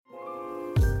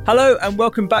Hello and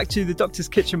welcome back to the Doctor's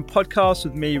Kitchen podcast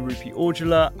with me, Rupi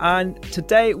Aujla. And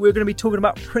today we're going to be talking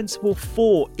about Principle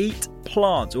 4, Eat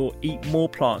Plants or Eat More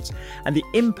Plants, and the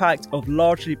impact of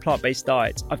largely plant-based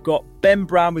diets. I've got Ben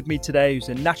Brown with me today, who's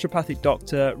a naturopathic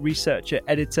doctor, researcher,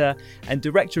 editor, and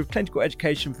director of clinical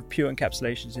education for Pure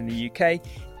Encapsulations in the UK.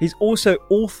 He's also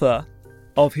author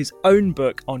of his own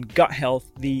book on gut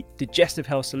health, The Digestive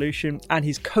Health Solution, and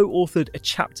he's co-authored a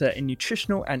chapter in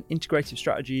nutritional and integrative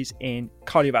strategies in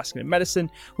cardiovascular medicine,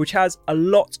 which has a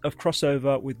lot of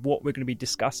crossover with what we're going to be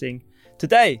discussing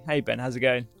today. Hey Ben, how's it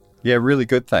going? Yeah, really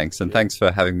good, thanks. And thanks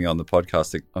for having me on the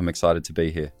podcast. I'm excited to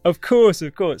be here. Of course.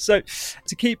 So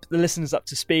to keep the listeners up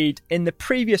to speed, in the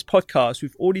previous podcast,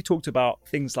 we've already talked about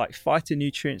things like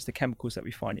phytonutrients, the chemicals that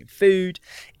we find in food,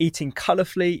 eating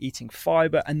colourfully, eating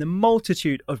fibre, and the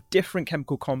multitude of different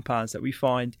chemical compounds that we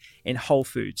find in whole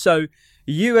food. So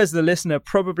you as the listener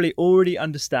probably already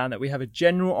understand that we have a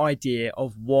general idea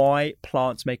of why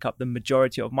plants make up the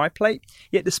majority of my plate.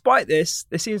 Yet despite this,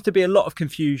 there seems to be a lot of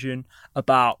confusion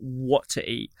about what to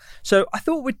eat. So I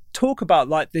thought we'd talk about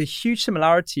like the huge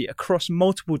similarity across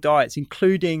multiple diets,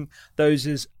 including those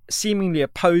as seemingly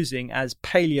opposing as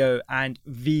paleo and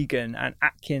vegan and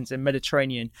Atkins and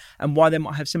Mediterranean, and why they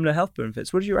might have similar health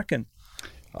benefits. What do you reckon?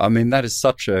 I mean, that is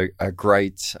such a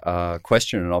great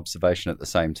question and observation at the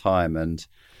same time. And,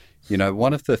 you know,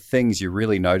 one of the things you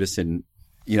really notice in,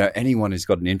 you know, anyone who's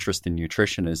got an interest in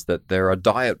nutrition is that there are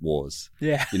diet wars.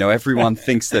 Yeah. You know, everyone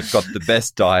thinks they've got the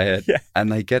best diet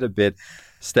and they get a bit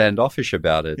standoffish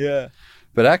about it. Yeah.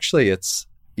 But actually it's,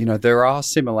 you know, there are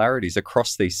similarities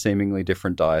across these seemingly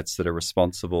different diets that are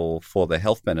responsible for the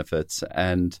health benefits,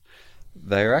 and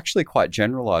they're actually quite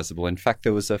generalizable. In fact,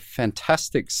 there was a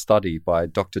fantastic study by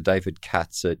Dr. David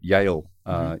Katz at Yale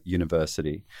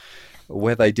University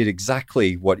where they did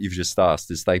exactly what you've just asked,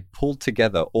 is they pulled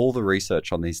together all the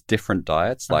research on these different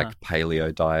diets, like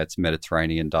paleo diets,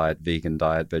 Mediterranean diet, vegan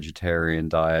diet, vegetarian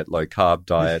diet, low carb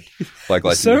diet, like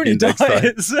so many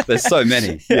diets. There's so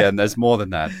many. Yeah, and there's more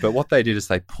than that. But what they did is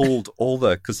they pulled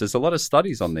because there's a lot of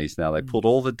studies on these now, they pulled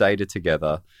all the data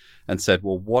together and said,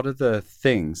 well, what are the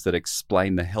things that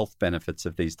explain the health benefits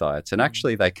of these diets? And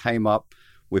actually they came up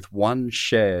with one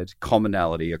shared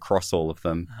commonality across all of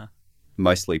them.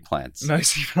 Mostly plants.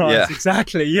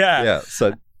 Exactly. Yeah.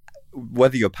 So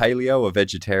whether you're paleo or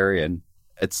vegetarian,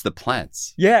 it's the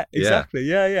plants. Yeah, exactly.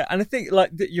 Yeah. And I think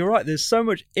you're right. There's so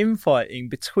much infighting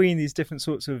between these different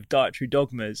sorts of dietary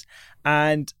dogmas.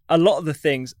 And a lot of the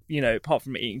things, you know, apart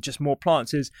from eating just more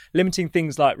plants, is limiting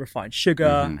things like refined sugar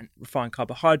and refined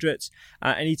carbohydrates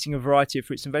and eating a variety of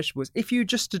fruits and vegetables. If you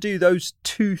just to do those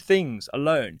two things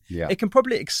alone, it can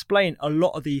probably explain a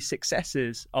lot of the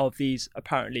successes of these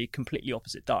apparently completely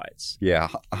opposite diets. Yeah,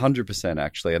 100%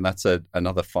 actually. And that's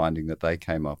another finding that they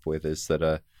came up with, is that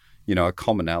a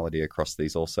commonality across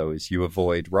these also is you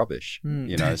avoid rubbish,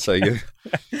 you know, so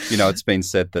it's been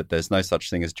said that there's no such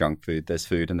thing as junk food, there's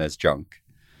food and there's junk.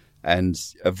 And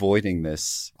avoiding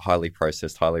this highly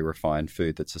processed, highly refined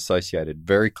food that's associated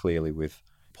very clearly with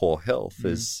poor health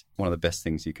is one of the best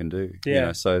things you can do. Yeah. You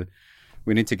know, so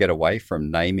we need to get away from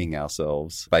naming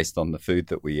ourselves based on the food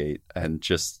that we eat and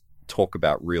just talk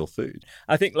about real food.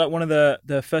 I think like one of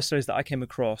the first studies that I came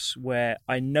across where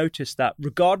I noticed that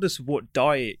regardless of what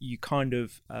diet you kind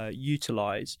of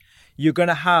utilize, you're going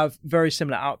to have very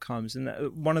similar outcomes. And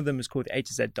one of them is called the A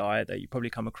to Z diet that you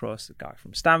probably come across, a guy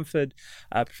from Stanford,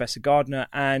 Professor Gardner,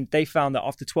 and they found that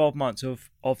after 12 months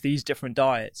of these different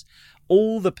diets,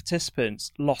 all the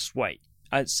participants lost weight.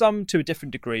 Some to a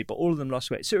different degree, but all of them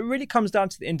lost weight. So it really comes down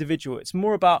to the individual. It's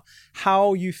more about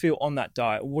how you feel on that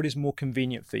diet, what is more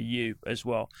convenient for you as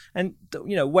well. And,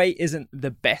 you know, weight isn't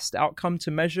the best outcome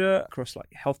to measure across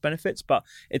like health benefits, but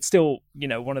it's still, you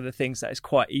know, one of the things that is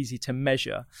quite easy to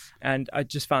measure. And I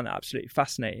just found that absolutely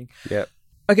fascinating. Yeah.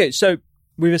 Okay, so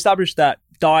we've established that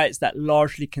diets that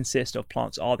largely consist of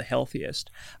plants are the healthiest.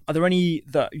 Are there any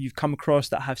that you've come across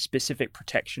that have specific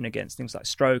protection against things like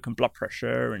stroke and blood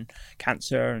pressure and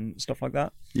cancer and stuff like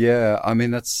that? Yeah, I mean,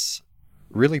 that's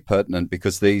really pertinent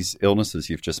because these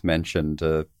illnesses you've just mentioned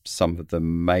are some of the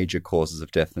major causes of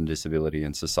death and disability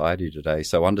in society today.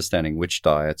 So understanding which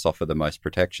diets offer the most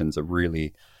protections are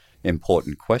really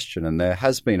important question. And there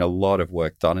has been a lot of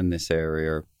work done in this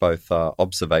area, both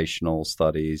observational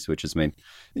studies, which has been,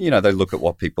 they look at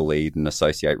what people eat and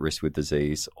associate risk with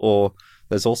disease, or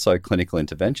there's also clinical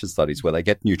intervention studies where they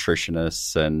get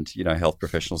nutritionists and, health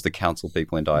professionals to counsel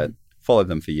people in diet follow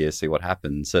them for years, see what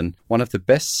happens. And one of the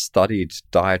best studied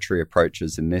dietary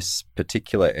approaches in this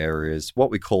particular area is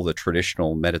what we call the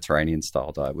traditional Mediterranean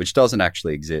style diet, which doesn't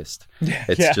actually exist.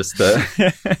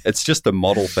 It's just a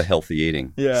model for healthy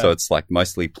eating. Yeah. So it's like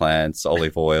mostly plants,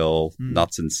 olive oil,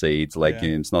 nuts and seeds,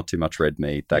 legumes, not too much red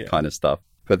meat, that kind of stuff.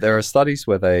 But there are studies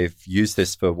where they've used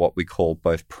this for what we call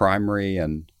both primary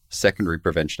and secondary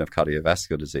prevention of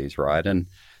cardiovascular disease, right? And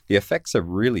the effects are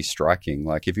really striking.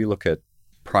 Like if you look at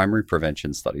primary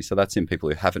prevention studies, so that's in people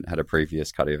who haven't had a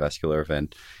previous cardiovascular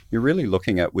event, you're really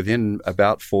looking at within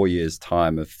about 4 years'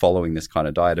 time of following this kind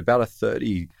of diet, about a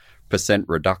 30%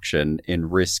 reduction in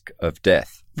risk of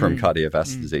death from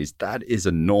cardiovascular disease. That is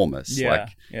enormous.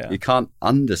 You can't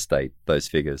understate those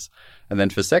figures. And then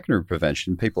for secondary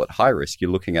prevention, people at high risk,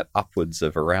 you're looking at upwards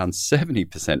of around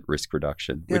 70% risk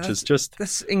reduction, which is just...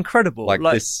 That's incredible. Like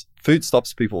this food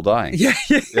stops people dying.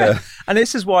 Yeah. And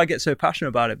this is why I get so passionate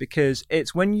about it, because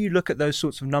it's when you look at those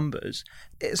sorts of numbers,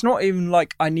 it's not even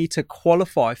like I need to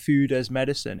qualify food as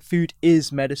medicine. Food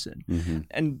is medicine.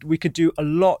 And we could do a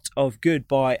lot of good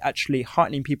by actually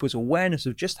heightening people's awareness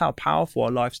of just how powerful our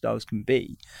lifestyles can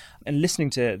be. And listening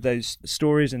to those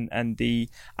stories and the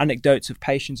anecdotes of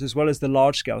patients, as well as the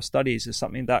large-scale studies, is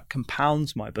something that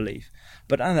compounds my belief.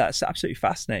 But that's absolutely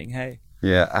fascinating. Hey.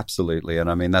 Yeah, absolutely.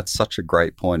 And I mean, that's such a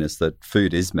great point, is that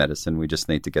food is medicine. We just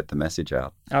need to get the message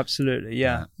out. Absolutely.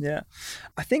 Yeah.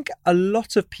 I think a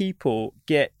lot of people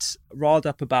get riled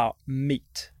up about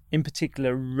meat, in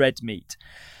particular red meat.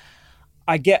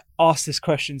 I get asked this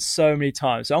question so many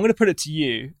times. So I'm going to put it to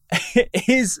you.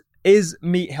 Is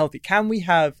meat healthy? Can we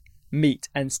have meat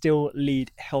and still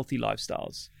lead healthy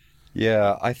lifestyles?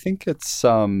 Yeah, I think it's,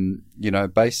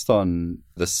 based on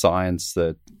the science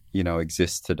that,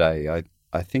 exists today,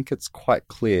 I think it's quite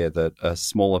clear that a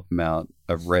small amount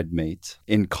of red meat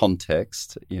in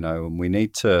context, and we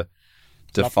need to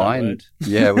define,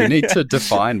 we need to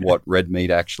define what red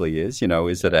meat actually is.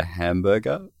 Is it a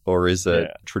hamburger or is it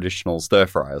traditional stir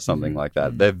fry or something like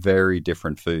that? They're very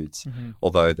different foods,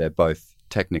 although they're both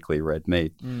technically red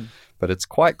meat. But it's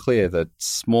quite clear that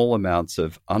small amounts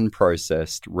of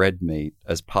unprocessed red meat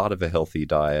as part of a healthy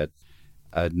diet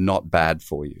are not bad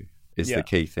for you, is the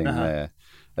key thing there.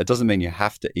 It doesn't mean you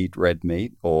have to eat red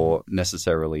meat or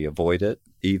necessarily avoid it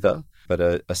either, but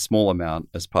a small amount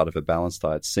as part of a balanced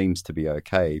diet seems to be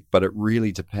okay. But it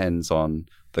really depends on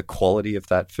the quality of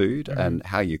that food and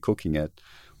how you're cooking it.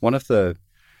 One of the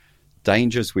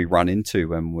dangers we run into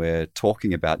when we're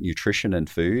talking about nutrition and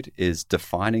food is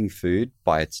defining food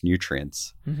by its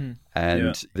nutrients.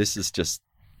 And this is just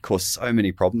caused so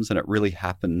many problems, and it really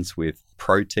happens with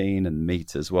protein and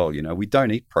meat as well. We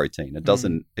don't eat protein. It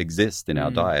doesn't exist in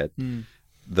our diet.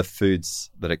 The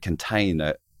foods that it contain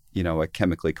are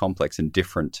chemically complex and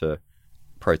different to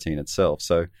protein itself.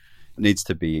 So it needs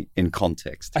to be in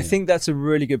context. I think that's a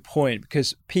really good point,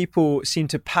 because people seem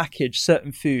to package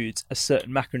certain foods as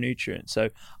certain macronutrients. So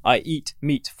I eat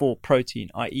meat for protein,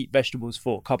 I eat vegetables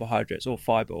for carbohydrates or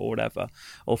fiber or whatever,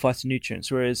 or phytonutrients,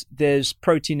 whereas there's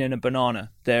protein in a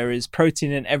banana. There is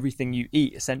protein in everything you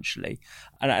eat, essentially.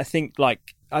 And I think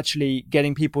actually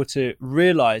getting people to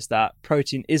realize that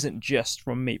protein isn't just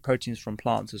from meat, protein is from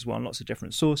plants as well, and lots of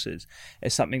different sources,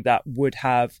 is something that would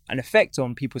have an effect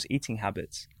on people's eating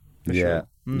habits. Yeah,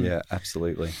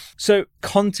 absolutely. So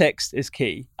context is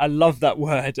key. I love that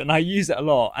word and I use it a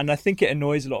lot. And I think it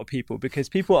annoys a lot of people, because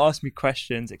people ask me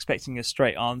questions expecting a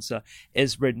straight answer.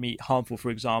 Is red meat harmful,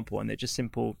 for example? And they're just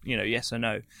simple, yes or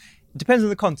no. It depends on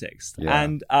the context.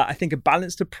 And I think a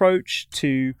balanced approach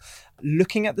to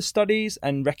looking at the studies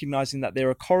and recognizing that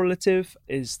they're a correlative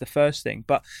is the first thing.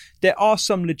 But there are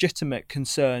some legitimate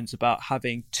concerns about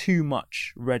having too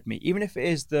much red meat. Even if it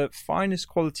is the finest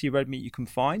quality red meat you can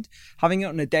find, having it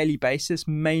on a daily basis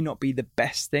may not be the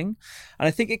best thing. And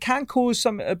I think it can cause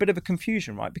a bit of a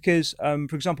confusion, right? Because,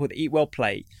 for example, the Eat Well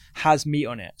plate has meat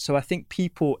on it. So I think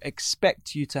people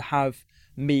expect you to have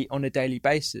meat on a daily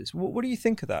basis. What do you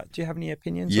think of that? Do you have any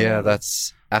opinions? Yeah,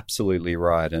 that's absolutely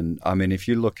right. And I mean, if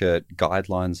you look at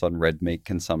guidelines on red meat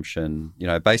consumption,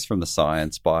 based from the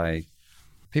science by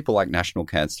people like National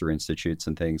Cancer Institutes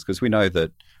and things, because we know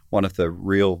that one of the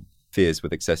real fears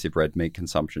with excessive red meat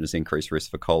consumption is increased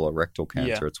risk for colorectal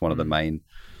cancer. It's one of the main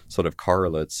sort of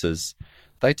correlates. Is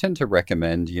they tend to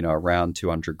recommend, around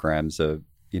 200 grams of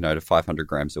to 500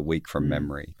 grams a week from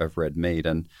memory of red meat.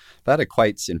 And that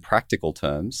equates in practical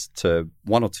terms to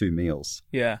 1 or 2 meals,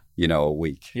 a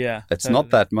week. Yeah. It's not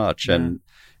that much. And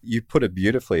you put it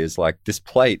beautifully as like this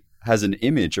plate has an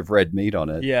image of red meat on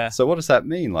it. Yeah. So what does that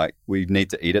mean? Like, we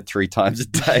need to eat it 3 times a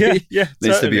day? Yeah,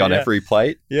 Needs to be on every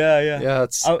plate? Yeah. Yeah,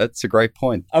 that's a great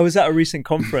point. I was at a recent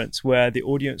conference where the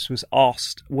audience was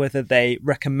asked whether they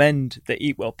recommend the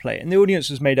Eat Well plate. And the audience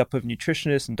was made up of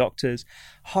nutritionists and doctors.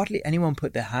 Hardly anyone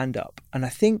put their hand up. And I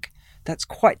think that's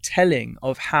quite telling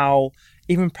of how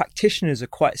even practitioners are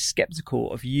quite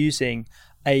skeptical of using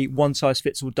a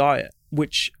one-size-fits-all diet,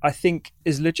 which I think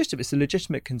is legitimate. It's a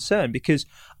legitimate concern because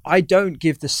I don't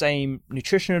give the same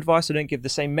nutrition advice. I don't give the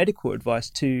same medical advice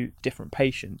to different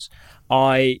patients.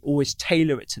 I always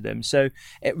tailor it to them. So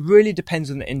it really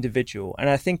depends on the individual. And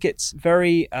I think it's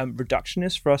very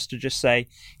reductionist for us to just say,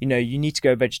 you need to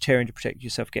go vegetarian to protect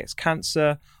yourself against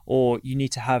cancer, or you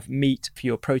need to have meat for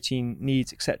your protein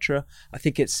needs, etc. I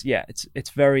think it's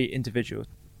very individual.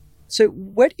 So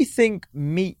where do you think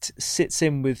meat sits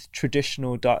in with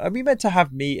traditional diet? Are we meant to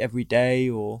have meat every day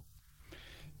or?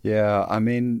 Yeah, I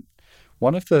mean,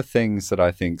 one of the things that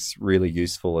I think is really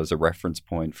useful as a reference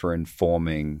point for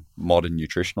informing modern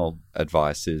nutritional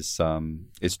advice is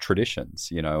traditions,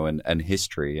 and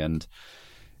history. And,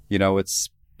 it's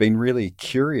been really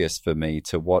curious for me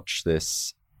to watch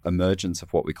this emergence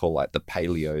of what we call like the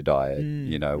paleo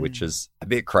diet, which is a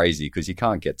bit crazy because you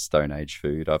can't get Stone Age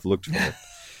food. I've looked for it.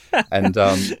 And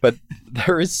but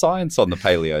there is science on the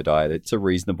paleo diet. It's a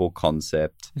reasonable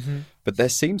concept, but there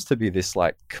seems to be this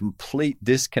like complete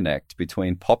disconnect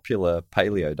between popular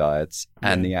paleo diets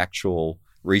and the actual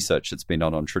research that's been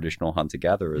done on traditional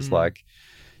hunter-gatherers. Like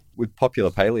with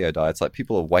popular paleo diets, like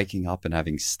people are waking up and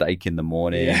having steak in the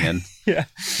morning, and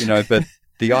but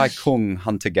the Ai Khum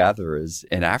hunter-gatherers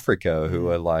in Africa who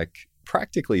are like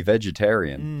practically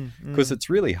vegetarian because it's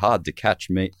really hard to catch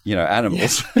meat,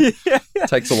 animals. It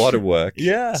takes a lot of work.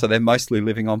 Yeah. So they're mostly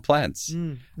living on plants.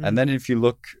 And then if you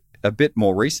look a bit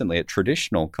more recently at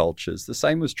traditional cultures, the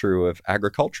same was true of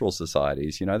agricultural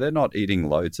societies. They're not eating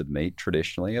loads of meat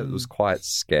traditionally. It was quite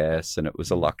scarce and it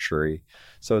was a luxury.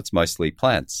 So it's mostly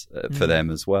plants for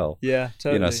them as well. Yeah,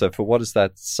 totally. So for what does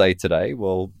that say today?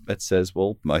 Well, it says,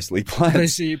 mostly plants.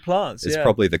 Mostly plants, It's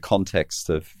probably the context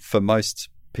for most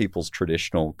people's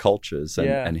traditional cultures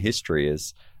and history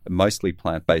is mostly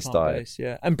plant-based diet.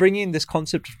 Yeah. And bringing this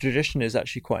concept of tradition is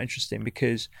actually quite interesting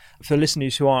because for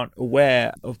listeners who aren't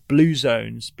aware of blue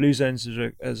zones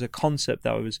is a concept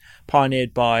that was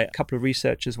pioneered by a couple of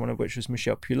researchers, one of which was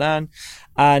Michel Poulain.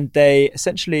 And they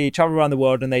essentially travel around the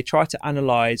world and they try to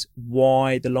analyze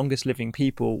why the longest living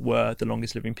people were the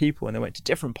longest living people. And they went to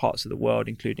different parts of the world,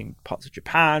 including parts of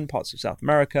Japan, parts of South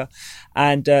America.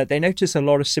 And they noticed a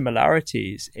lot of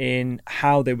similarities in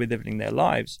how they were living their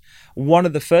lives. One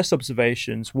of the first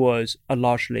observations was a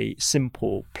largely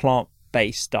simple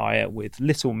plant-based diet with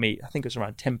little meat. I think it was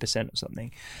around 10% or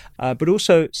something. But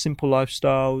also simple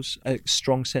lifestyles, a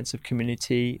strong sense of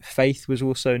community. Faith was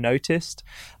also noticed,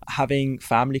 having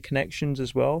family connections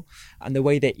as well, and the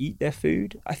way they eat their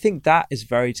food. I think that is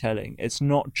very telling. It's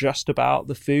not just about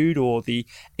the food or the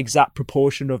exact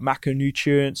proportion of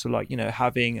macronutrients or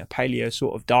having a paleo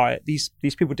sort of diet. These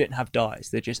people didn't have diets.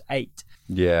 They just ate.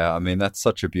 Yeah, I mean, that's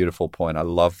such a beautiful point. I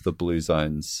love the Blue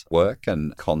Zones work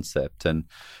and concept. And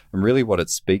really what it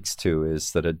speaks to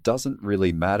is that it doesn't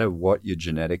really matter what your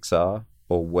genetics are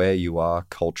or where you are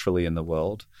culturally in the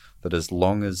world, that as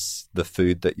long as the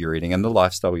food that you're eating and the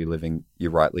lifestyle you're living, you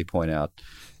rightly point out,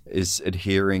 is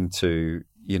adhering to,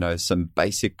 some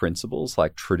basic principles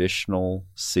like traditional,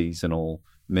 seasonal,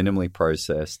 minimally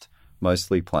processed,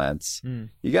 mostly plants,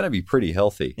 you're going to be pretty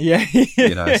healthy. Yeah.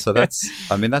 So that's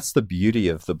the beauty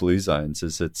of the Blue Zones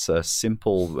is it's a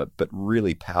simple but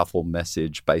really powerful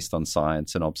message based on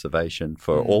science and observation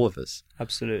for all of us.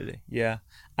 Absolutely. Yeah.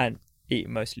 And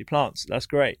eating mostly plants. That's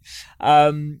great.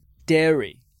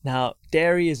 Dairy. Now,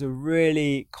 dairy is a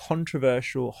really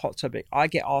controversial hot topic. I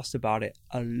get asked about it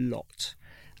a lot.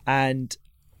 And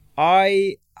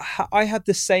I have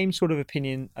the same sort of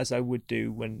opinion as I would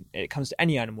do when it comes to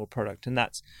any animal product, and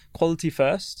that's quality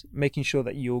first, making sure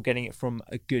that you're getting it from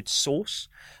a good source,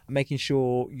 making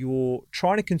sure you're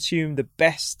trying to consume the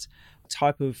best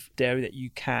type of dairy that you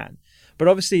can. But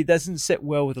obviously it doesn't sit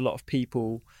well with a lot of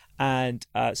people, and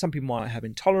some people might have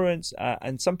intolerance,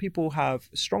 and some people have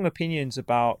strong opinions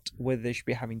about whether they should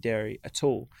be having dairy at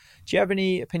all. Do you have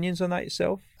any opinions on that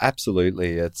yourself?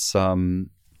 Absolutely. It's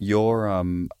your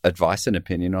advice and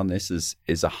opinion on this is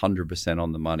 100%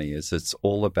 on the money. It's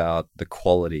all about the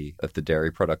quality of the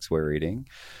dairy products we're eating.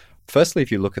 Firstly,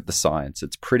 if you look at the science,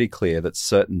 it's pretty clear that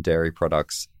certain dairy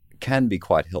products can be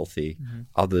quite healthy,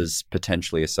 others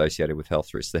potentially associated with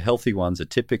health risks. The healthy ones are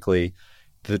typically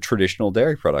the traditional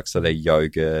dairy products. So they're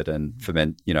yogurt and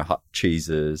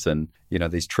cheeses and,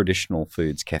 these traditional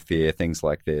foods, kefir, things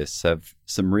like this, have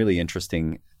some really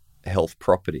interesting health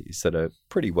properties that are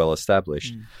pretty well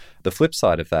established. The flip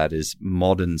side of that is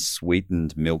modern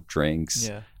sweetened milk drinks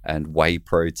and whey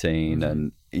protein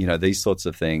and, these sorts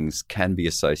of things can be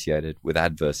associated with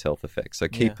adverse health effects. So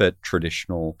keep it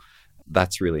traditional.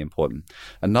 That's really important.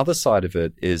 Another side of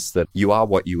it is that you are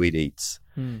what you eat eats.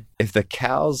 If the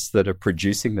cows that are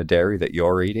producing the dairy that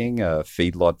you're eating are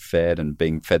feedlot fed and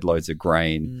being fed loads of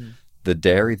grain, the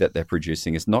dairy that they're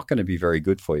producing is not going to be very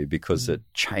good for you because it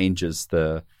changes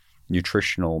the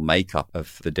nutritional makeup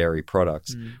of the dairy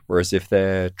products. Whereas if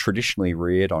they're traditionally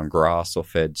reared on grass or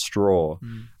fed straw,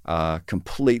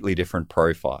 completely different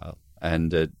profile,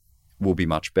 and it will be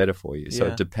much better for you. So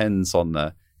it depends on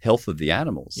the health of the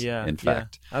animals, in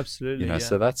fact. Absolutely.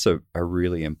 So that's a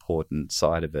really important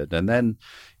side of it. And then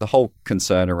the whole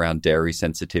concern around dairy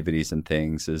sensitivities and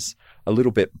things is a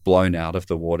little bit blown out of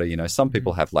the water. Some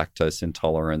people have lactose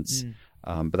intolerance,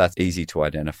 but that's easy to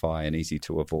identify and easy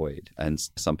to avoid. And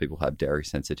some people have dairy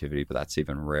sensitivity, but that's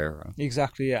even rarer.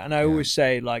 Exactly, yeah. And I always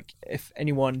say, if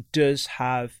anyone does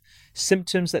have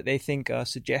symptoms that they think are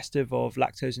suggestive of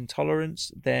lactose intolerance,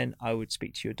 then I would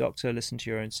speak to your doctor, listen to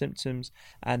your own symptoms,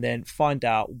 and then find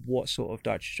out what sort of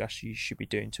dietary strategy you should be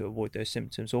doing to avoid those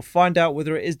symptoms, or find out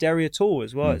whether it is dairy at all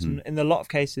as well. In a lot of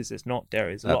cases, it's not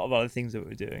dairy. There's a lot of other things that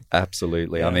we're doing.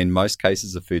 Absolutely. Yeah. I mean, most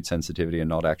cases of food sensitivity are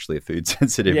not actually a food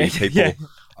sensitivity. People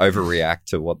overreact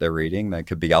to what they're eating. There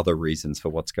could be other reasons for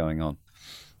what's going on.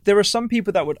 There are some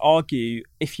people that would argue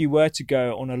if you were to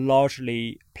go on a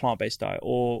largely plant-based diet,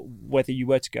 or whether you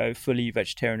were to go fully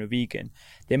vegetarian or vegan,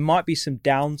 there might be some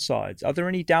downsides. Are there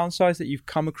any downsides that you've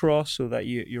come across or that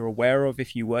you're aware of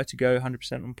if you were to go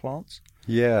 100% on plants?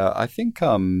 Yeah, I think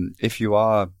if you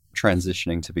are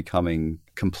transitioning to becoming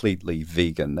completely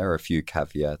vegan, there are a few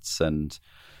caveats, and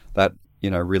that,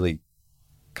 really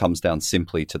comes down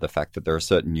simply to the fact that there are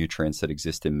certain nutrients that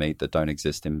exist in meat that don't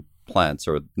exist in plants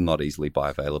or are not easily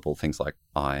bioavailable, things like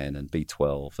iron and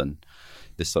B12 and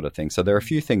this sort of thing. So there are a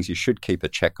few things you should keep a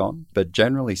check on. But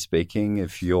generally speaking,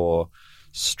 if you're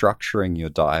structuring your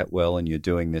diet well and you're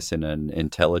doing this in an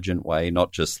intelligent way,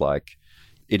 not just like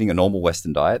eating a normal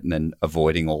Western diet and then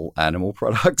avoiding all animal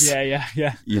products.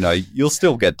 You'll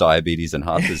still get diabetes and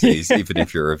heart disease even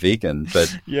if you're a vegan.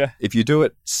 But if you do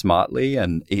it smartly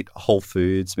and eat whole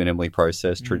foods, minimally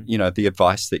processed, the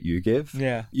advice that you give,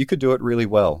 you could do it really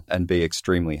well and be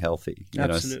extremely healthy.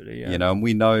 Absolutely. And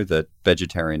we know that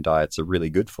vegetarian diets are really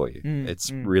good for you.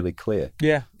 It's really clear.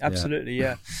 Yeah, absolutely.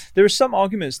 Yeah. There are some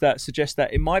arguments that suggest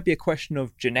that it might be a question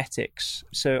of genetics.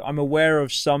 So I'm aware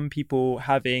of some people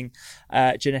having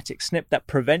genetic SNP that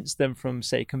prevents them from,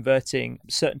 say, converting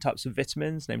certain types of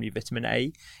vitamins, namely vitamin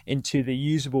A, into the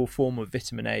usable form of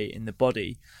vitamin A in the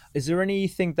body. Is there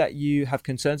anything that you have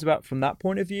concerns about from that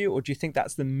point of view, or do you think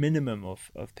that's the minimum of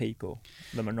people,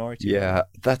 the minority? Yeah,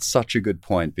 that's such a good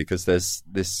point, because there's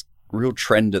this real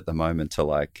trend at the moment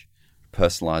to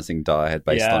personalizing diet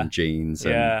based on genes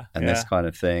and this kind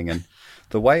of thing. And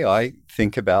the way I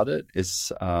think about it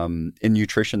is in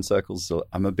nutrition circles,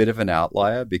 I'm a bit of an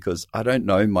outlier because I don't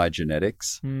know my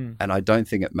genetics and I don't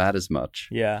think it matters much.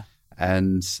 Yeah.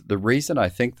 And the reason I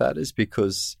think that is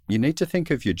because you need to think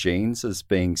of your genes as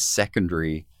being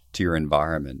secondary to your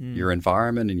environment. Your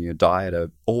environment and your diet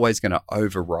are always going to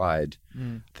override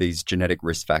these genetic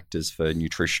risk factors for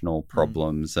nutritional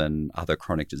problems and other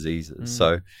chronic diseases.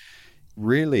 So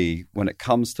really, when it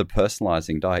comes to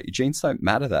personalizing diet, your genes don't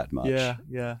matter that much.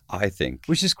 Yeah. I think.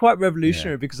 Which is quite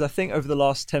revolutionary because I think over the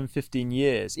last 10, 15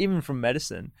 years, even from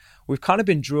medicine, we've kind of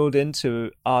been drilled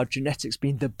into our genetics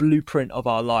being the blueprint of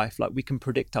our life. Like we can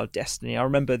predict our destiny. I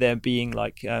remember there being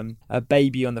a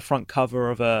baby on the front cover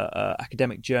of a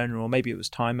academic journal, or maybe it was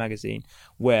Time magazine,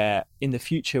 where in the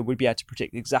future we'd be able to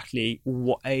predict exactly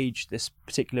what age this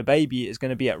particular baby is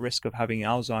going to be at risk of having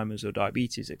Alzheimer's or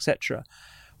diabetes, etc.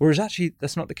 Whereas actually,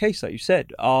 that's not the case, like you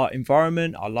said. Our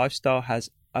environment, our lifestyle has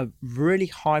a really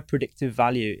high predictive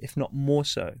value, if not more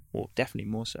so, or definitely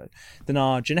more so, than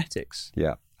our genetics.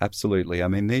 Yeah, absolutely. I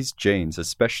mean, these genes,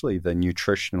 especially the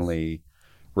nutritionally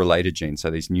related genes,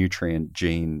 so these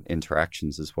nutrient-gene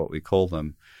interactions is what we call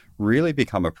them, really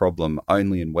become a problem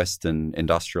only in Western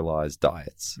industrialized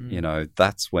diets.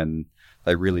 That's when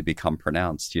they really become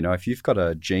pronounced. If you've got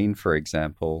a gene, for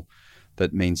example,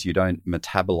 that means you don't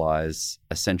metabolize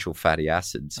essential fatty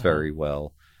acids very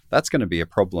well, that's going to be a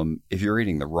problem if you're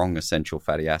eating the wrong essential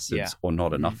fatty acids or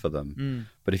not enough of them.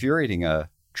 But if you're eating a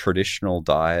traditional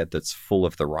diet that's full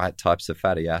of the right types of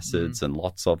fatty acids and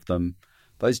lots of them,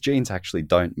 those genes actually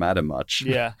don't matter much.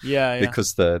 Yeah.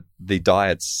 Because the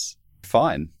diet's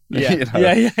fine. Yeah. You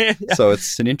know? Yeah. So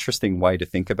it's an interesting way to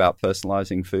think about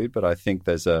personalizing food, but I think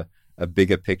there's a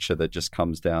bigger picture that just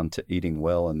comes down to eating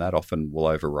well, and that often will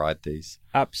override these.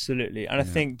 Absolutely. And I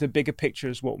think the bigger picture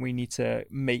is what we need to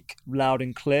make loud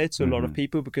and clear to a lot of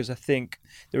people, because I think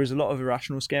there is a lot of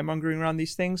irrational scaremongering around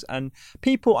these things, and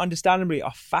people understandably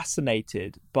are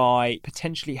fascinated by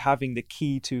potentially having the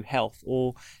key to health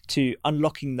or to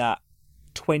unlocking that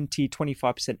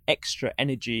 20-25% extra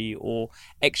energy or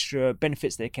extra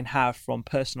benefits they can have from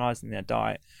personalizing their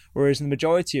diet. Whereas the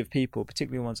majority of people,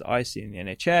 particularly ones I see in the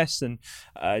NHS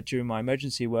and during my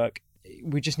emergency work,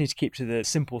 we just need to keep to the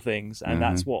simple things. And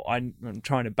that's what I'm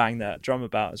trying to bang that drum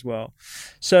about as well.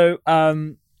 So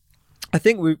I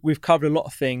think we've covered a lot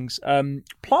of things.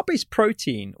 Plant-based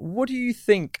protein, what do you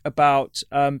think about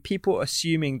people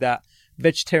assuming that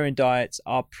vegetarian diets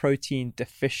are protein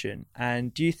deficient?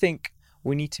 And do you think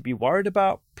we need to be worried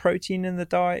about protein in the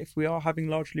diet if we are having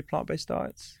largely plant-based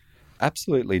diets?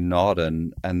 Absolutely not.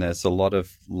 And there's a lot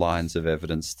of lines of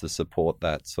evidence to support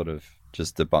that, sort of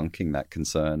just debunking that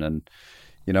concern. And,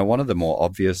 you know, one of the more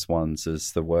obvious ones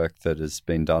is the work that has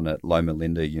been done at Loma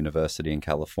Linda University in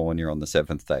California on the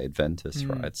Seventh-day Adventists,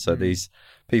 right? So these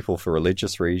people, for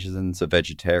religious reasons, are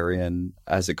vegetarian.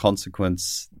 As a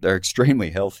consequence, they're extremely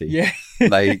healthy. Yeah.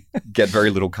 They get very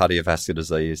little cardiovascular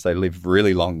disease. They live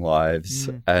really long lives.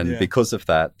 And because of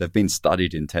that, they've been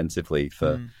studied intensively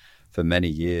for many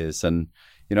years. And,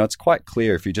 you know, it's quite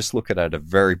clear if you just look at it at a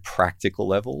very practical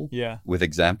level with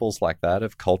examples like that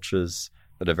of cultures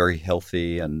that are very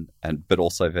healthy and but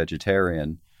also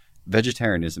vegetarian.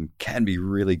 Vegetarianism can be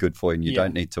really good for you, and you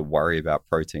don't need to worry about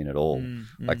protein at all.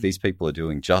 Like, these people are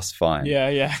doing just fine.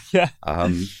 Yeah.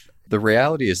 The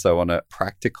reality is, though, on a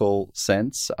practical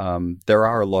sense, there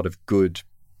are a lot of good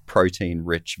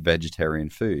protein-rich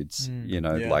vegetarian foods,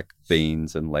 like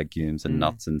beans and legumes and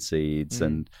nuts and seeds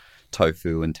and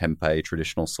tofu and tempeh,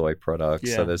 traditional soy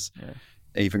products. So there's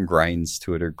even grains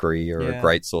to a degree are a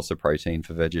great source of protein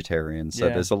for vegetarians. So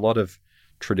there's a lot of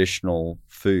traditional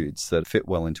foods that fit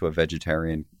well into a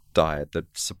vegetarian diet that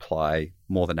supply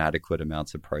more than adequate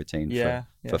amounts of protein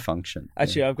for function.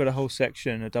 Actually, I've got a whole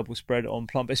section, a double spread on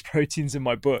plant-based proteins in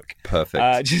my book.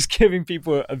 Perfect. Just giving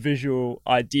people a visual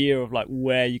idea of like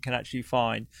where you can actually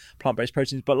find plant-based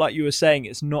proteins. But like you were saying,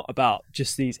 it's not about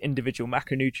just these individual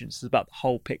macronutrients. It's about the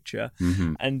whole picture.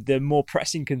 And the more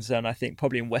pressing concern, I think,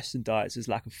 probably in Western diets is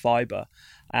lack of fiber.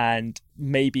 And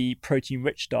maybe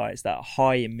protein-rich diets that are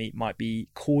high in meat might be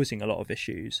causing a lot of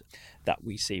issues that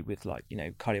we see with, like, you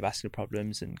know, cardiovascular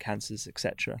problems and cancers,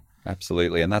 etc.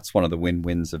 Absolutely. And that's one of the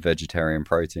win-wins of vegetarian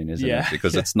protein, isn't it?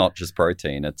 Because it's not just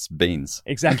protein, it's beans.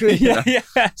 Exactly.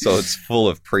 So it's full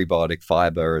of prebiotic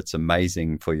fiber. It's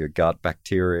amazing for your gut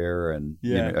bacteria and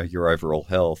you know, your overall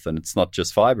health. And it's not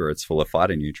just fiber, it's full of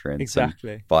phytonutrients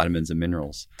and vitamins and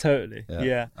minerals. Totally.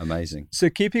 Yeah. Amazing. So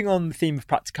keeping on the theme of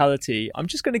practicality, I'm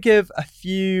just going to give a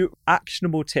few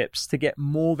actionable tips to get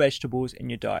more vegetables in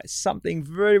your diet. Something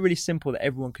really, really simple that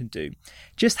everyone can do.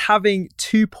 Just having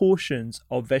 2 portions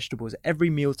of vegetables every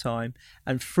mealtime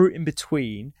and fruit in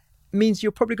between means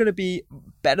you're probably going to be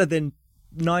better than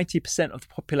 90% of the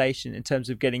population in terms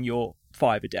of getting your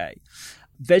 5 a day.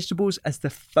 Vegetables as the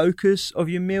focus of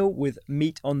your meal with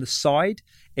meat on the side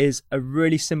is a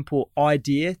really simple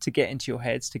idea to get into your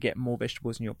heads to get more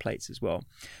vegetables in your plates as well.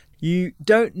 You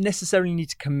don't necessarily need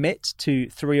to commit to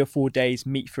 3 or 4 days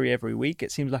meat-free every week.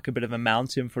 It seems like a bit of a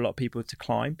mountain for a lot of people to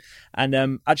climb.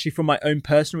 And actually, from my own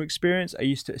personal experience, I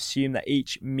used to assume that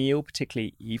each meal,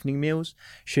 particularly evening meals,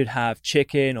 should have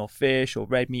chicken or fish or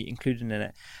red meat included in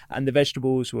it. And the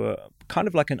vegetables were kind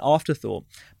of like an afterthought.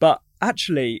 But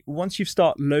actually, once you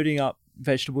start loading up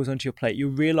vegetables onto your plate, you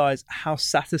realize how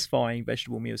satisfying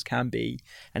vegetable meals can be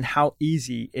and how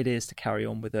easy it is to carry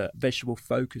on with a vegetable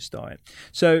focused diet.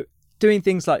 So doing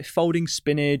things like folding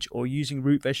spinach or using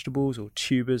root vegetables or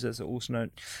tubers, as they're also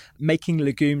known, making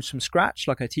legumes from scratch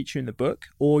like I teach you in the book,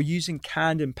 or using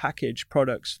canned and packaged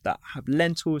products that have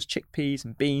lentils, chickpeas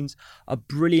and beans are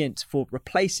brilliant for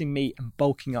replacing meat and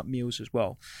bulking up meals as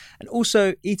well. And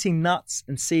also eating nuts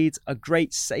and seeds are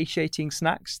great satiating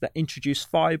snacks that introduce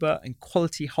fiber and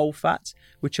quality whole fats,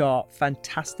 which are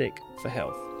fantastic for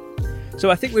health. So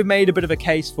I think we've made a bit of a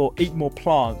case for eat more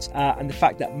plants and the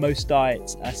fact that most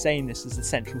diets are saying this is the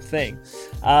central thing.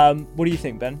 What do you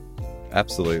think, Ben?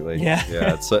 Absolutely. Yeah.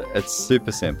 It's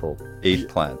super simple. Eat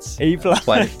plants. Eat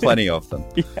plants. Plenty of them.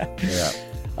 Yeah.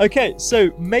 Okay,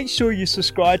 so make sure you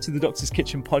subscribe to the Doctor's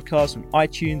Kitchen podcast on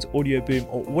iTunes, Audio Boom,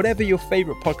 or whatever your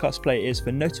favorite podcast player is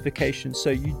for notifications so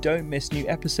you don't miss new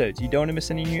episodes. You don't want to miss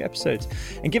any new episodes.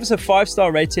 And give us a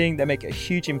 5-star rating. They make a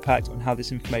huge impact on how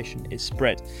this information is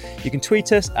spread. You can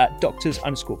tweet us at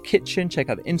doctors_kitchen. Check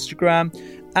out the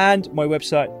Instagram and my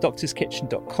website,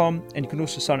 doctorskitchen.com. And you can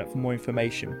also sign up for more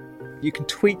information. You can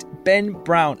tweet Ben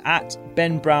Brown at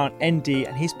Ben Brown ND,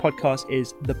 and his podcast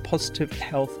is the Positive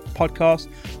Health Podcast.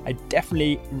 I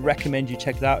definitely recommend you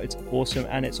check it out. It's awesome,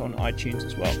 and it's on iTunes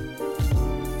as well.